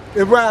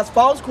rise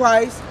false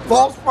Christ,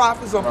 false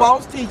prophets, or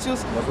false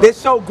teachers that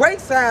show great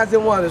signs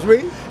and wonders,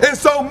 read. In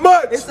so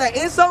much, It's like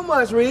in so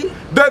much, read,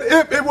 that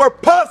if it were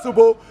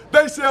possible,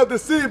 they shall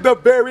deceive the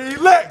very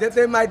elect. that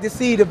they might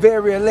deceive the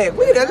very elect.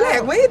 We the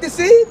elect, we ain't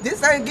deceived.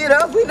 This ain't get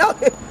us. We know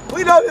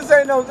this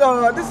ain't no,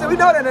 we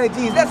know that ain't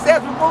Jesus. That's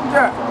Seth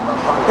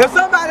Boomjar. If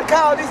somebody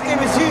call this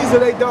image Jesus,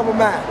 they double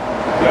mind.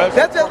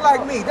 That's just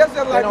like me. That's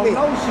just like me.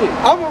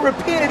 I'm a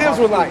repentant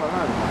Israelite.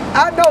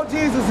 I know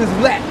Jesus is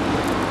black.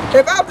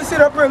 If I was to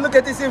sit up here and look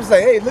at this image and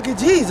say, hey, look at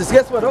Jesus,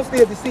 guess what? I'm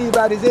still deceived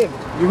by this image.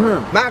 You hear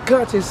me? My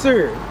conscience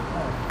served.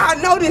 I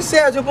know this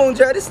Sergio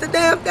Boomjar. This is the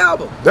damn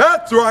devil.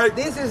 That's right.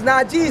 This is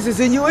not Jesus,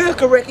 and you is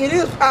correct. It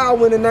is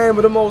power in the name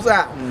of the Most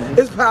High.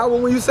 It's power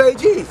when you say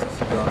Jesus.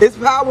 It's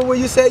power when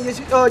you say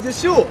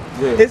Yeshua.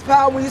 It's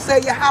power when you say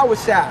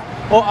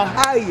Yahushua or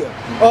Ahia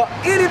or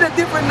any of the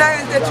different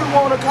names that you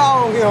want to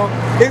call him.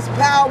 It's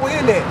power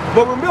in that.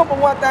 But remember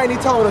one thing he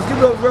told us.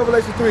 Give us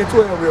Revelation 3 and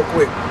 12 real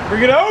quick.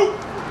 Bring it out.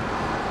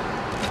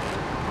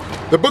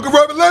 The book of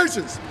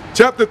Revelations,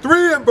 chapter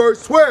 3 and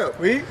verse 12.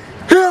 Read.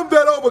 Him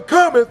that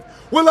overcometh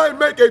will I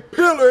make a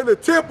pillar in the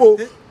temple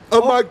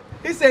of my...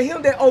 He said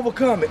him that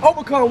overcome it.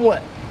 Overcome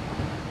what?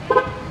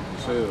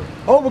 Shell.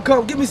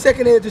 Overcome. Give me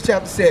 2nd Ezra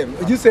chapter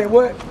 7. You said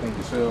what? I think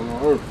the shell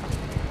on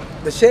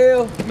earth. The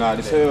shell? Nah,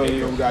 this hell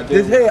you don't got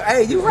This hell.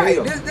 Hey, you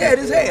right. This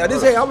hell.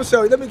 This hell. I'm going to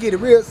show you. Let me get it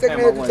real. 2nd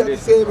Ezra chapter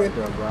 7,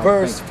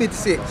 verse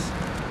 56.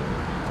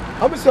 I'm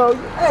going to show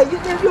you. Hey,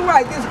 you're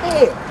right. This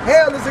hell.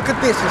 Hell is a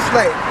condition,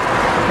 slave.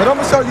 But I'm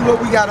going to show you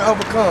what we got to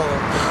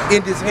overcome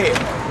in this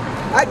hell.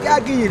 I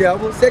give you that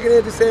one. 2nd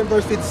Ezra 7,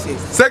 verse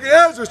 56.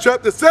 2nd Ezra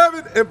chapter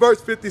 7 and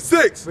verse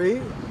 56.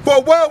 Read.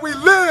 For while we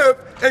live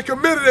and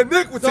committed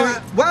iniquity, So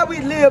while we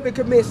live and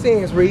commit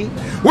sins, read.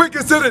 we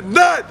considered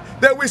not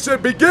that we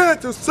should begin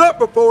to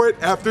suffer for it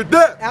after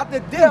death. After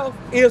death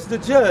is the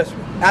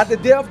judgment. After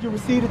death, you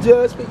receive the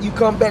judgment, you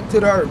come back to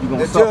the earth.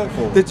 gonna suffer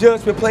for it. The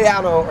judgment play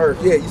out on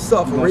earth. Yeah, you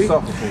suffer, read.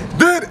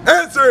 Then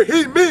answered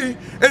he me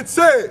and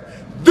said,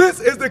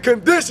 this is the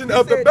condition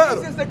of the battle,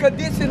 This is the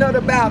condition of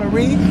the battle,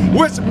 read.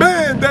 which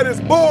man that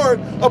is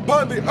born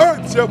upon the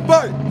earth shall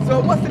fight. So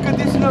what's the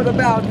condition of the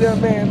battle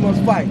that man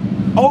must fight?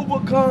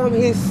 Overcome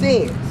his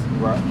sins.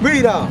 Right.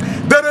 Read on.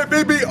 That if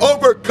he be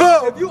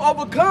overcome, If you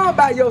overcome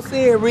by your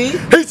sin, read,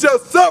 he shall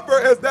suffer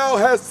as thou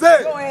hast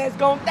said. your ass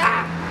gonna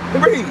die.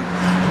 Read.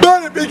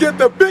 But if he get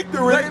the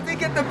victory, But if he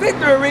get the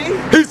victory,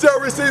 read, he shall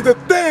receive the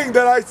thing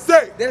that I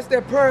say. that's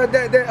their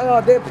paradise,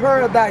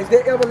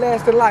 their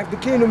everlasting life, the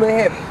kingdom of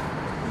heaven.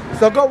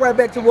 So go right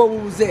back to what we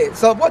was at.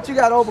 So what you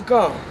got to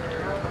overcome?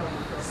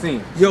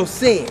 Sin. Your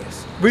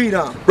sins. Read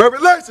on.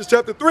 Revelation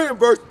chapter 3 and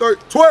verse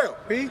 12.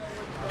 Read.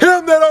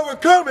 Him that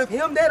overcometh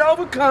Him that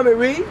overcome it,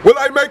 read. will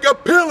I make a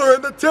pillar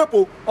in the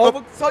temple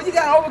of... So you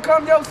got to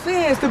overcome your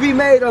sins to be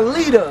made a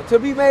leader, to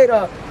be made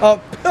a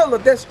pillar,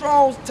 that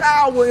strong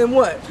tower in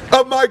what?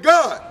 of my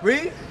God.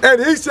 Read.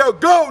 And he shall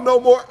go no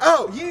more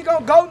out. You ain't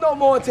going to go no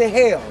more into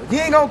hell. You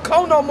ain't going to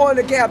go no more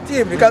into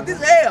captivity because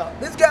this hell,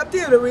 this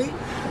captivity, read.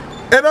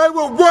 And I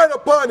will write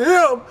upon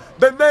him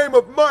the name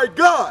of my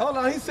God. Hold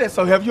on, he said,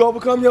 so have you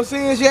overcome your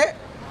sins yet?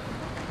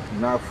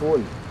 Not for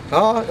you.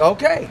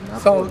 Okay.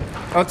 So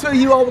until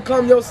you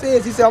overcome your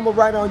sins, he said, I'm going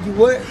to write on you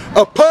what?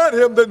 Upon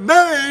him the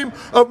name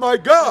of my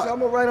I'm God. going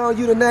to write on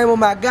you the name of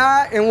my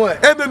God and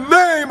what? And the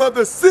name of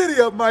the city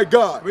of my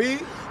God. Read.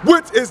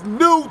 Which is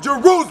New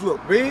Jerusalem.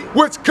 Read.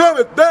 Which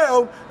cometh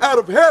down out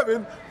of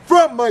heaven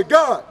from my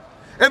God.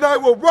 And I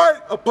will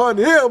write upon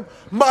him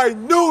my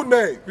new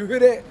name. You hear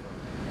that?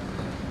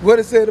 What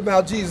it said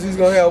about Jesus, he's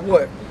going to have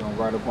what? You're going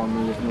to write upon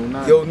me his new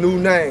name. Your new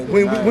name.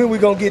 When we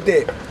going to get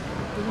that?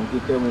 We're going to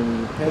get there when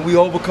we repent. When we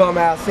overcome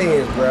our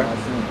sins, bro.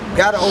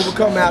 Got to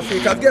overcome our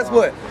sins. Because guess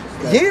what?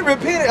 You ain't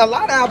repenting. A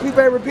lot of our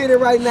people ain't repenting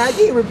right now.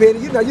 You ain't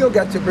repenting. You know, you don't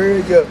got your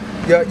beard, your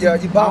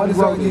baldness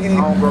on your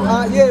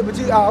head. Yeah, but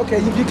you,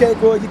 okay, if you can't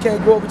grow it, you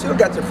can't grow it, but you don't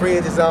got your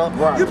fringes on.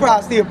 Right. You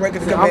probably still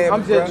breaking the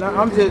commandments,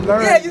 I'm just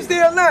learning. Yeah, you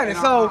still learning.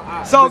 So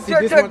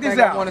check this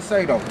out. I want to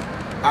say though.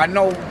 I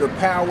know the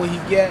power he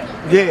got.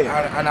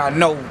 Yeah. And I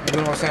know, you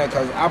know what I'm saying,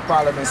 because I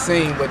probably been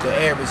seeing what the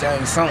average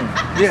ain't seen.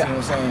 You Yeah. know what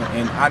I'm saying?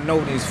 And I know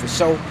this for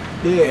sure.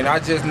 Yeah. And I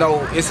just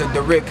know it's a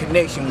direct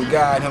connection with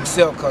God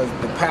himself because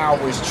the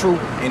power is true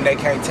and they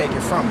can't take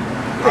it from you.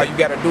 All you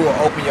gotta do is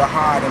open your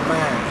heart and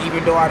mind.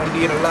 Even though I done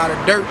did a lot of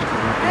dirt,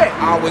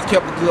 I always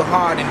kept a good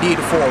heart and did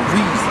it for a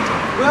reason.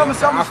 Well,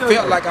 I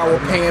felt like I was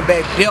paying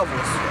back devils.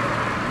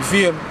 You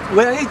feel me?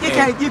 Well,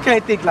 you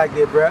can't think like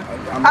that, bro.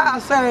 I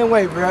same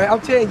way, bro. I'm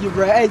telling you,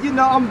 bro. Hey, you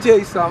know, I'm gonna tell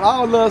you something.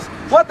 All of us,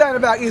 one thing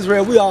about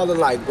Israel, we all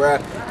alike, bro.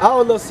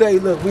 All of us say,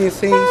 look, we ain't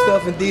seen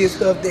stuff and did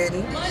stuff that.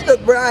 And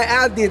look, bro,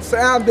 I've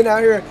been out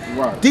here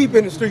deep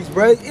in the streets,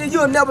 bro. And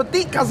you'll never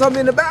think because I'm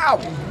in the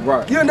Bible.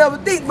 Right. You'll never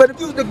think, but if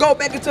you was to go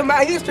back into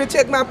my history,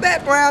 check my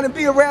background, and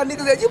be around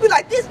niggas that you be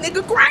like, this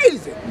nigga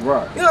crazy.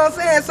 Right. You know what I'm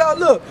saying? So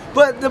look,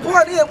 but the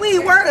point is, we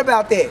ain't worried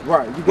about that.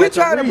 Right. We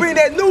trying to bring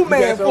that new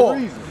man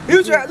forth.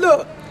 You try,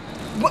 look.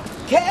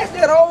 cast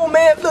that old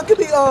man. Look at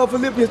me,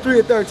 Philippians 3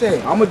 and 13.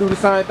 I'm gonna do the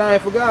same thing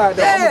for God.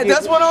 Though. Yeah,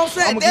 that's what I'm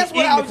saying. That's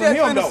what I was just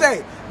gonna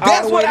say.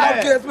 That's what I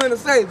was just gonna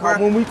say, bro.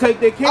 When we take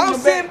that kingdom I'm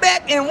sitting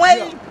back and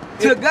waiting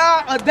till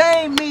God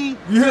ordained me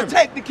to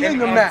take the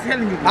kingdom back.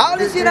 All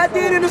this shit I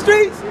did in the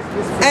streets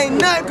ain't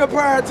nothing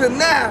compared to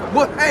now.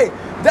 But hey,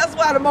 that's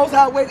why the Most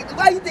High wait.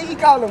 Why you think he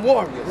call them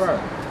warriors? Right.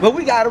 But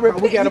we gotta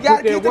repent. We gotta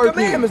keep the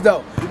commandments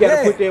though. You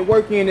gotta put that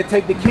work in to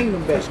take the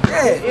kingdom back.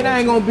 Yeah. It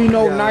ain't gonna be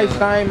no nice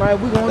thing,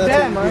 man. We gonna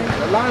die,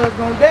 man. A lot of us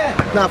gonna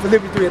die. Nah,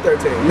 Philippians 3 and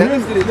 13. Now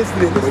listen to this.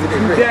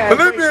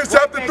 Philippians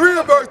chapter 3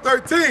 and verse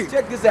 13.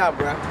 Check this out,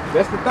 bro.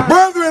 That's the thing.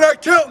 Brethren, I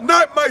count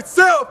not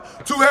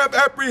myself to have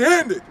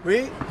apprehended.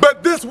 Read.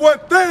 But this one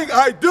thing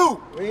I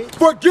do,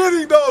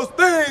 forgetting those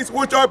things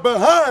which are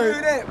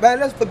behind. Man,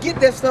 let's forget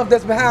that stuff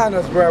that's behind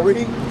us, bro.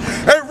 Read.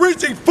 And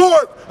reaching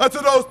forth unto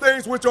those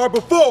things which are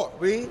before.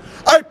 Read.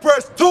 I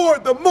press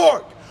toward the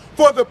mark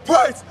for the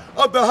price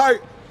of the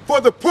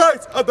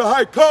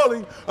high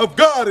calling of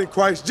God in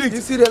Christ Jesus.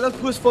 You see that? Let's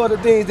push for the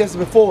things that's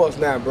before us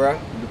now, bro.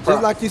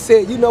 Just like you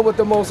said, you know what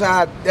the Most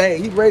High, hey,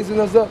 he raising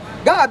us up.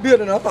 God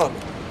building us up.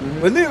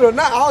 Believe it or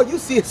not, all you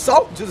see is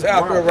soldiers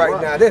out there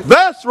right now.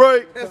 That's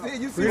right. That's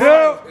it. You see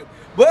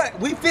But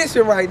we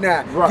fishing right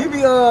now. Give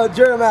me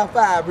Jeremiah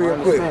 5 real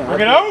quick.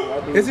 Bring it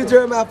out. Is it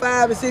Jeremiah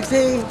 5 and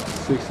 16?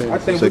 16. I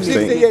think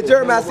 16, yeah,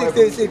 Jeremiah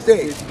 16 and 16.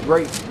 It's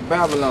great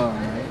Babylon,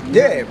 man.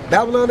 Yeah,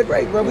 Babylon the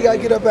Great, bro. We gotta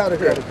get up out of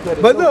here.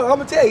 But look, I'm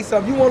gonna tell you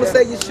something. You wanna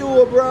say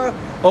Yeshua, bro?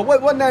 Or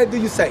what name do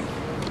you say?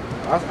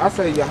 I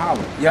say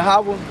Yahweh.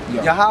 Yahweh?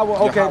 Yeah. Yahweh,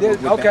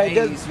 okay,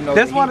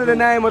 that's one of the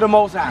name of the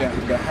Most High.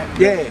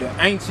 The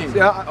ancient,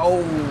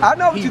 old I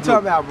know what Hebrew. you're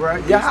talking about, bro.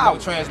 Yahweh. No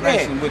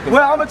translation with the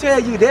Well, I'm gonna tell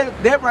you,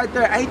 that right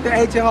there ain't the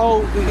ancient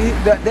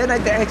that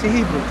ain't the ancient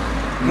Hebrew.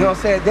 You know what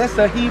I'm saying? That's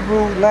a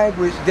Hebrew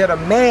language that a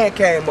man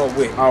came up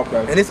with.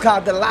 Okay. And it's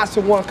called the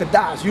Lashon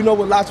Kadash. You know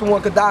what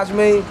Lashon Kadash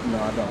means? No,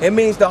 I don't. It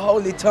means the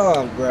holy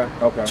tongue, bro.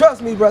 Okay.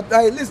 Trust me, bro.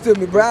 Hey, listen to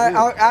me, bro.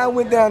 I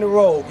went down the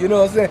road. You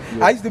know what I'm saying?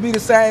 Yeah. I used to be the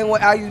same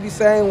way. I used to be the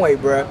same way,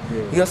 bro. Yeah.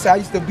 You know what I'm saying? I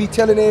used to be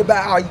telling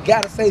everybody, oh, you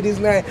gotta say this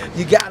name.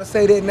 You gotta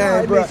say that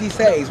name, bro. He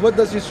says. What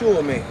does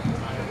Yeshua mean?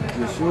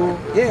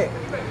 Yeshua? Yeah.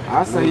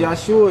 I say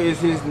Yeshua is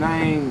his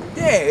name.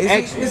 Yeah,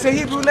 it's a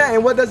Hebrew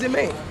name. What does it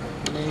mean?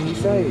 He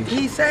saves.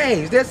 He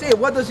saves. That's it.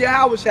 What does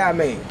Yahweh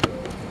mean?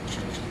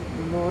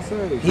 You know what I'm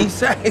saying? He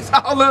saves.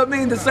 All of it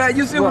means the same.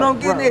 You see what I'm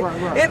getting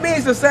at? It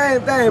means the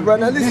same thing, bro.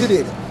 Now listen to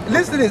this.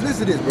 Listen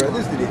to this, bro.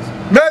 Listen to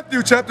this.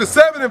 Matthew chapter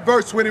 7 and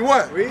verse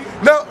 21. Read.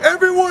 Now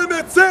everyone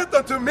that saith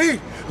unto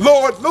me,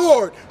 Lord,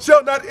 Lord,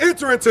 shall not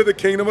enter into the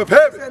kingdom of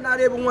heaven. Said not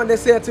everyone that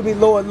said to me,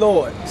 Lord,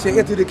 Lord, shall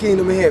enter the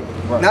kingdom of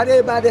heaven. Right. Not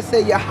everybody that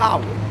say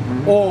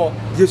Yahweh or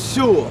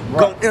Yeshua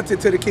gonna enter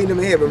to the kingdom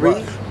of heaven.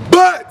 Read.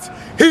 But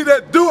he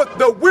that doeth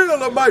the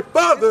will of my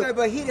Father, Said,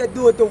 but he that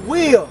doeth the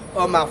will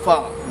of my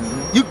Father.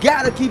 You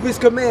gotta keep his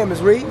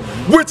commandments, read.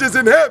 which is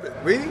in heaven.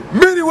 Read.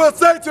 Many will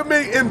say to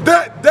me in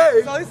that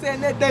day, So he said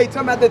in that day,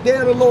 talking about the day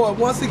of the Lord,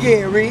 once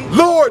again, read.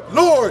 Lord,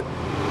 Lord,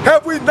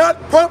 have we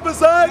not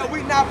prophesied Have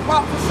we not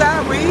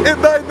prophesied, read?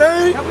 in thy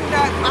name? Have we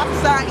not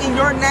prophesied in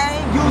your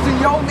name, using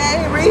your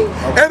name, read?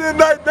 And in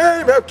thy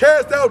name have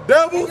cast out In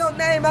devils? your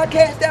name, I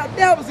cast out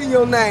devils in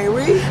your name,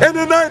 read. And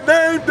in thy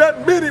name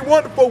done many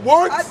wonderful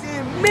works? I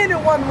did many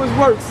wondrous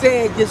works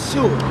saying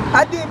Yeshua.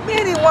 I did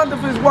many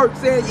wondrous works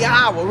saying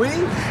Yahweh,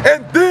 read.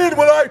 And then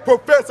will I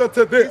profess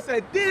unto He them,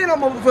 said, then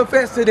I'm going to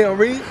confess to them,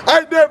 read.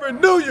 I never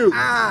knew you.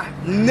 I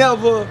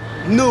never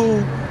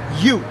knew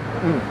you.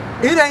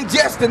 It ain't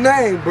just a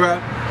name,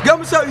 bruh. Let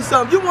me show you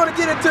something. You want to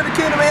get into the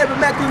kingdom of heaven,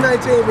 Matthew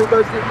 19,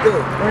 verse 16.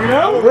 Bring it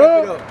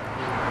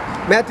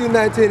out. Matthew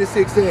 19 and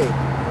 16.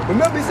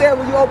 Remember he said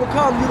when you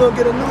overcome, you're going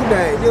to get a new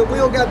name. Yeah, we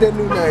don't got that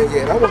new name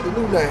yet. I want the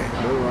new name.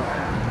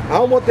 I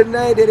don't want the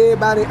name that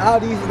everybody, all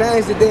these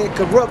names that they're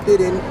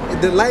corrupted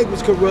and the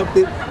language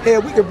corrupted.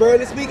 Hell, we can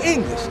barely speak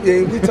English.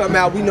 Yeah, we talking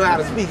about we know how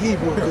to speak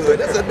Hebrew good.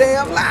 That's a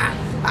damn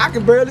lie. I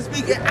can barely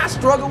speak it. I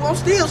struggle. I'm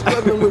still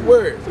struggling with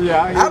words.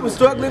 Yeah, I was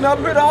struggling up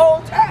here the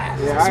whole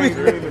time. Yeah, I ain't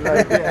really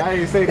like that. I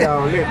ain't say that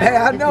on lit. Hey,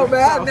 I know,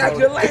 man. I knocked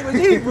your language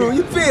Hebrew.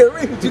 You feel?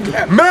 Read what you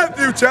got.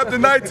 Matthew chapter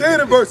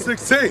 19 and verse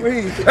 16.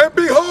 Read. And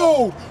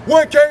behold,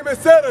 one came and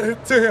said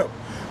unto him,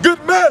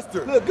 Good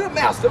master, Look, good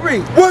master,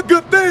 read. what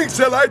good things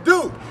shall I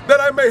do that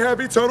I may have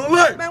eternal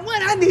life? Man,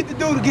 what I need to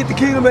do to get the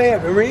kingdom of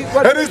heaven, read?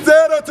 What And he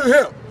said unto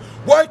him,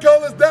 Why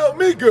callest thou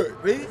me good?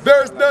 Read.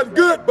 There is none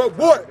good but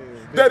one,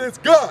 that is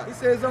God. He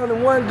says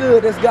only one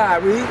good, that's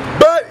God, read.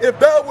 But if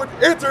thou would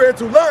enter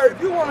into life,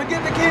 If you want to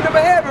get the kingdom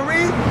of heaven,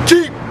 read.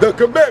 keep the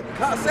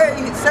commandments.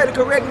 Say the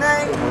correct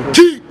name.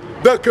 Keep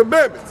the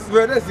commandments.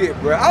 Bro, that's it,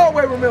 bro. I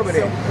always remember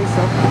that.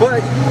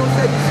 But you gonna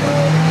say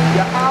Yeshua,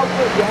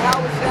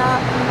 Yahweh,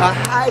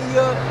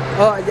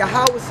 Ahaya,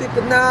 Yahweh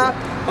Sikana,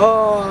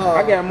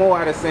 I got more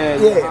out of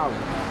saying yeah.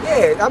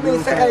 Yahweh. Yeah, I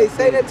mean,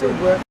 say that too,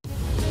 bro.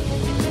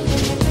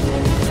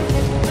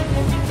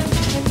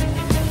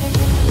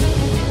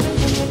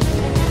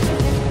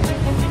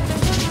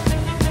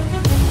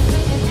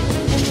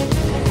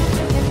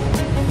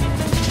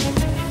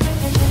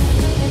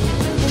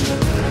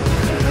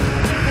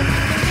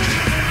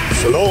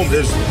 Shalom,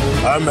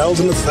 Israel. I'm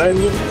Elder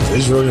Nathaniel of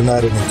Israel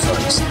United in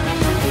Christ.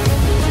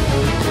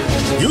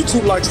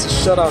 YouTube likes to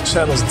shut our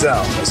channels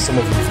down, as some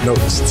of you have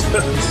noticed,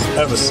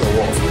 ever so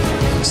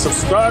often.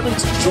 Subscribing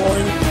to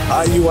join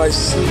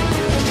IUIC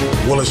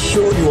will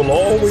assure you will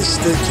always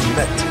stay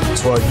connected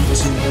to our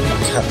YouTube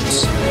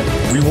accounts.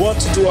 We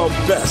want to do our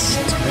best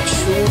to make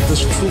sure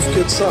this truth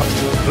gets out.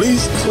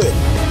 Please click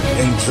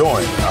and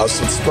join our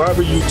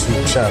subscriber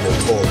YouTube channel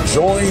called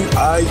Join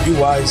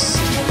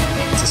IUIC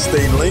to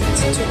stay linked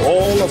to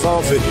all of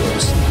our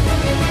videos.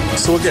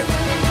 So again,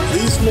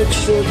 please make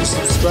sure you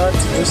subscribe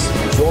to this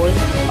Join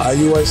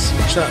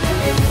IUIC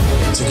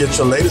channel to get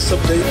your latest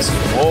updates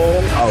from all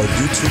our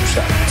YouTube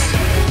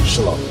channels.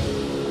 Shalom.